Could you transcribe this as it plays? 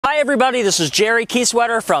Hi everybody, this is Jerry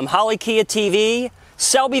Keysweater from Holly Kia TV,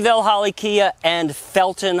 Selbyville Holly Kia, and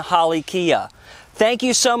Felton Holly Kia. Thank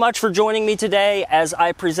you so much for joining me today as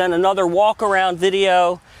I present another walk-around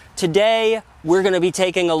video. Today, we're going to be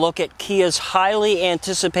taking a look at Kia's highly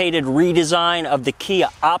anticipated redesign of the Kia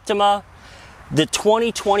Optima, the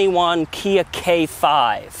 2021 Kia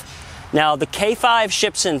K5. Now, the K5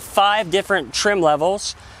 ships in 5 different trim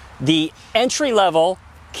levels. The entry-level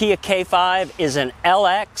Kia K5 is an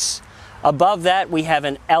LX. Above that, we have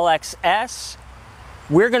an LXS.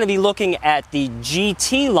 We're going to be looking at the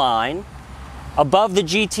GT line. Above the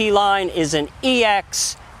GT line is an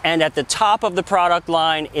EX, and at the top of the product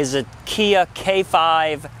line is a Kia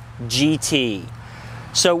K5 GT.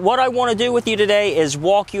 So what I want to do with you today is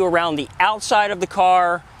walk you around the outside of the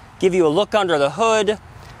car, give you a look under the hood,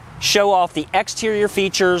 show off the exterior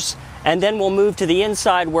features, and then we'll move to the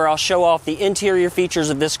inside where I'll show off the interior features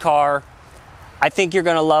of this car. I think you're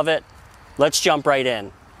going to love it. Let's jump right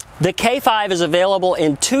in. The K5 is available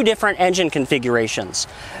in 2 different engine configurations.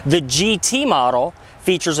 The GT model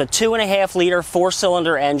features a 2.5-liter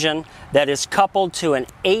 4-cylinder engine that is coupled to an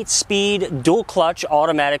 8-speed dual-clutch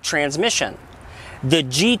automatic transmission. The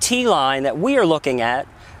GT line that we are looking at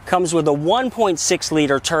comes with a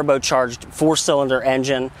 1.6-liter turbocharged 4-cylinder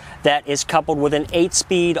engine that is coupled with an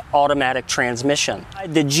 8-speed automatic transmission.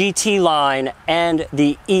 The GT line and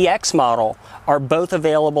the EX model are both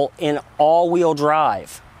available in all-wheel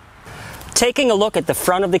drive. Taking a look at the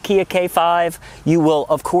front of the Kia K5, you will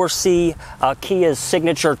of course see Kia's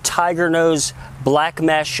signature tiger nose black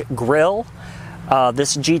mesh grille.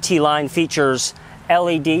 This GT line features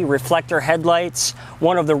LED reflector headlights.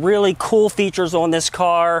 One of the really cool features on this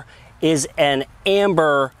car is an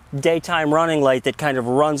amber daytime running light that kind of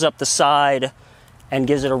runs up the side and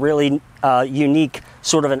gives it a really unique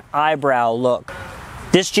sort of an eyebrow look.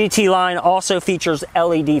 This GT line also features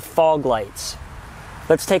LED fog lights.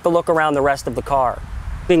 Let's take a look around the rest of the car.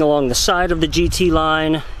 Moving along the side of the GT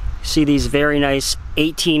line, you see these very nice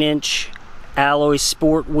 18-inch alloy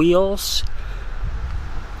sport wheels.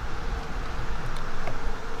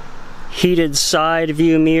 Heated side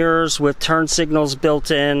view mirrors with turn signals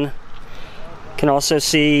built in. You can also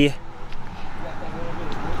see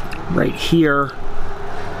right here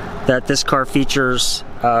that this car features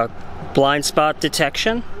blind spot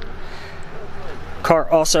detection. Car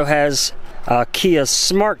also has Kia's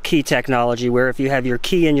smart key technology, where if you have your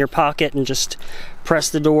key in your pocket and just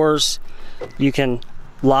press the doors, you can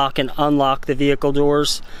lock and unlock the vehicle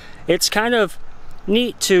doors. It's kind of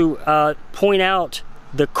neat to point out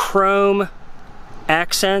the chrome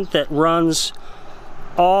accent that runs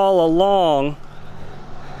all along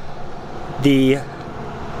the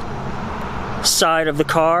side of the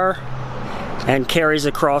car and carries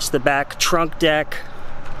across the back trunk deck.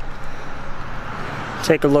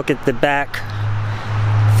 Take a look at the back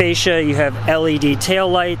fascia. You have LED tail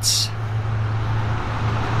lights.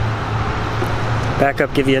 Back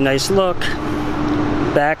up, give you a nice look.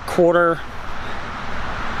 Back quarter.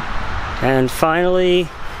 And finally,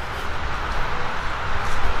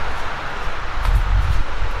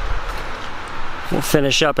 we'll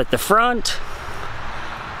finish up at the front.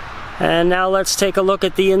 And now let's take a look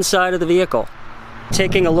at the inside of the vehicle.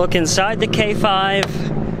 Taking a look inside the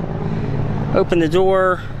K5, open the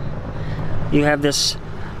door, you have this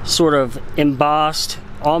sort of embossed,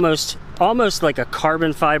 almost like a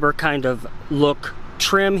carbon fiber kind of look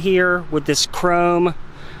trim here with this chrome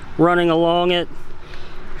running along it.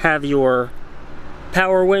 Have your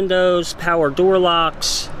power windows, power door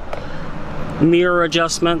locks, mirror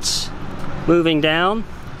adjustments. Moving down,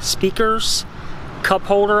 speakers, cup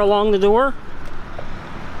holder along the door.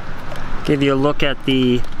 Give you a look at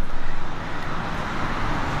the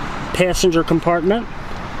passenger compartment.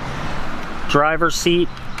 Driver's seat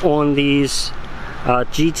on these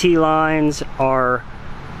GT lines are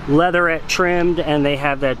leatherette trimmed, and they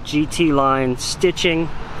have that GT line stitching.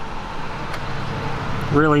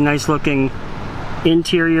 Really nice looking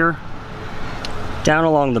interior. Down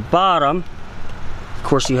along the bottom, of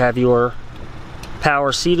course, you have your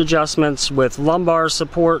power seat adjustments with lumbar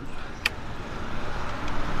support.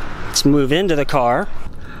 Let's move into the car.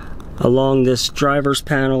 Along this driver's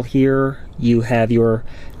panel here, you have your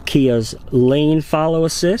Kia's lane follow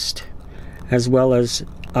assist, as well as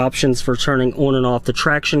options for turning on and off the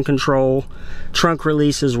traction control. Trunk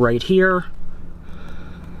release is right here.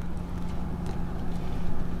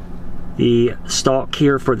 The stalk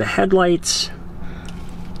here for the headlights.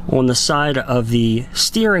 On the side of the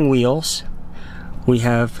steering wheels, we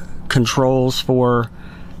have controls for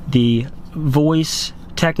the voice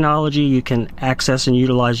technology. You can access and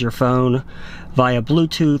utilize your phone via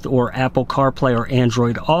Bluetooth or Apple CarPlay or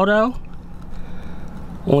Android Auto.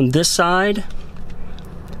 On this side,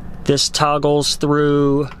 this toggles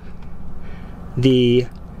through the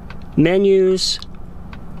menus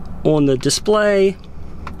on the display.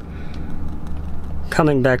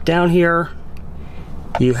 Coming back down here,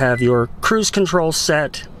 you have your cruise control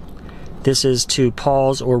set. This is to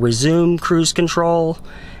pause or resume cruise control.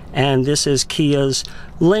 And this is Kia's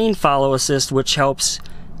lane follow assist, which helps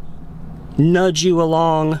nudge you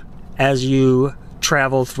along as you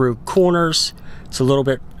travel through corners. It's a little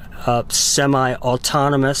bit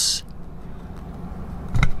semi-autonomous.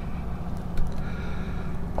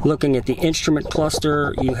 Looking at the instrument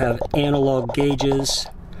cluster, you have analog gauges,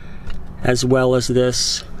 as well as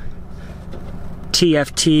this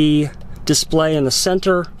TFT display in the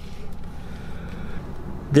center.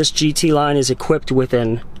 This GT line is equipped with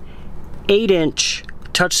an 8-inch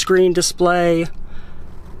touchscreen display.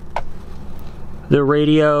 The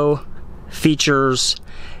radio features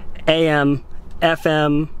AM,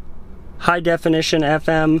 FM, high definition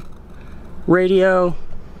FM radio.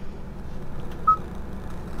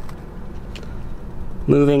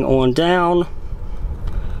 Moving on down,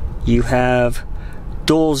 you have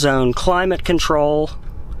dual zone climate control,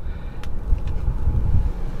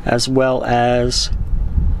 as well as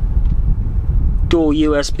dual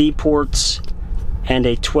USB ports and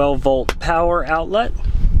a 12-volt power outlet.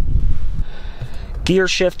 Gear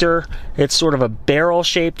shifter, it's sort of a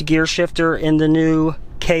barrel-shaped gear shifter in the new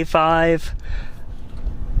K5.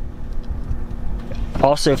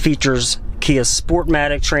 Also features Kia's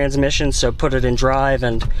Sportmatic transmission, so put it in drive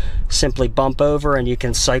and simply bump over and you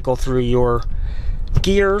can cycle through your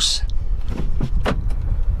gears.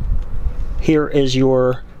 Here is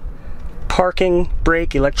your parking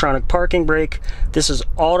brake, electronic parking brake. This is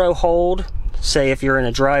auto hold. Say if you're in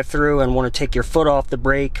a drive-through and want to take your foot off the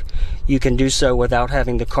brake, you can do so without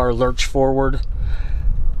having the car lurch forward.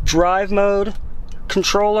 Drive mode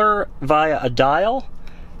controller via a dial.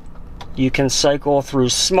 You can cycle through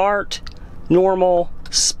Smart, Normal,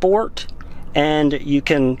 Sport, and you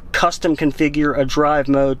can custom configure a drive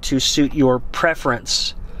mode to suit your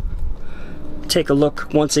preference. Take a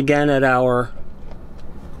look once again at our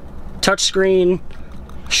touchscreen,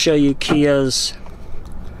 show you Kia's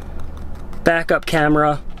backup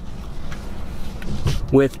camera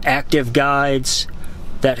with active guides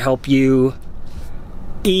that help you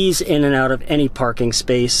ease in and out of any parking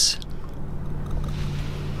space.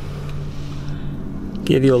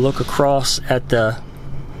 Give you a look across at the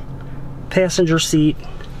passenger seat.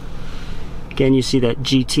 Again, you see that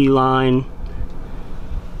GT line.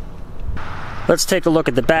 Let's take a look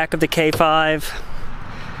at the back of the K5.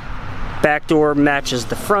 Back door matches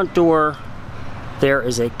the front door. There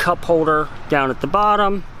is a cup holder down at the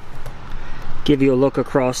bottom. Give you a look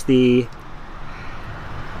across the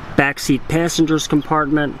backseat passengers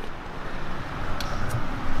compartment.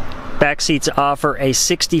 Back seats offer a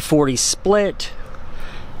 60-40 split,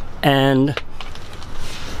 and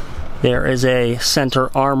there is a center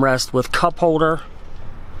armrest with cup holder.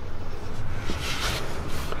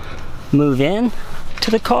 Move in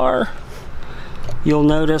to the car. You'll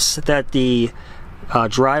notice that the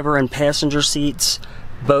driver and passenger seats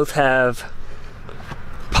both have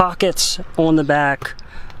pockets on the back.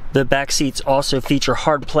 The back seats also feature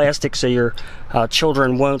hard plastic so your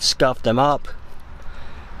children won't scuff them up.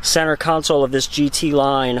 Center console of this GT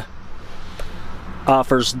line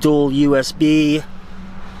offers dual USB,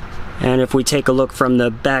 and if we take a look from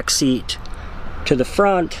the back seat to the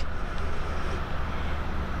front,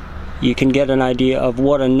 you can get an idea of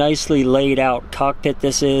what a nicely laid out cockpit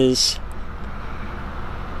this is.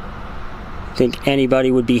 I think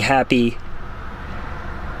anybody would be happy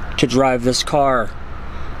to drive this car.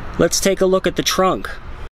 Let's take a look at the trunk.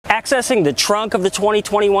 Accessing the trunk of the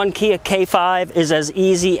 2021 Kia K5 is as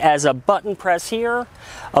easy as a button press here,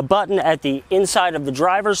 a button at the inside of the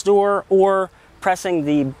driver's door, or pressing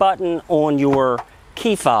the button on your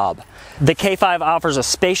key fob. The K5 offers a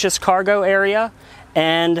spacious cargo area,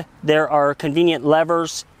 and there are convenient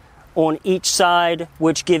levers on each side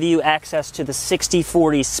which give you access to the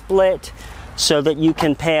 60-40 split so that you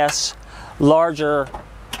can pass larger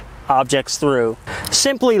objects through.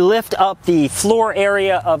 Simply lift up the floor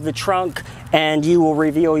area of the trunk and you will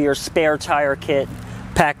reveal your spare tire kit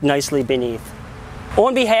packed nicely beneath.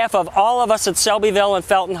 On behalf of all of us at Selbyville and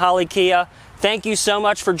Felton Holly Kia, thank you so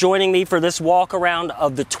much for joining me for this walk around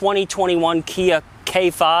of the 2021 Kia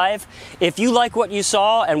K5. If you like what you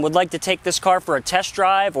saw and would like to take this car for a test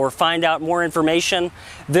drive or find out more information,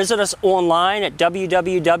 visit us online at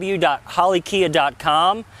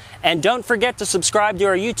www.hollykia.com, and don't forget to subscribe to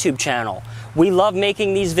our YouTube channel. We love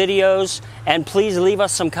making these videos, and please leave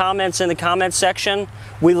us some comments in the comment section.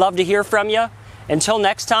 We love to hear from you. Until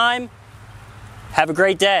next time, have a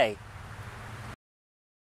great day.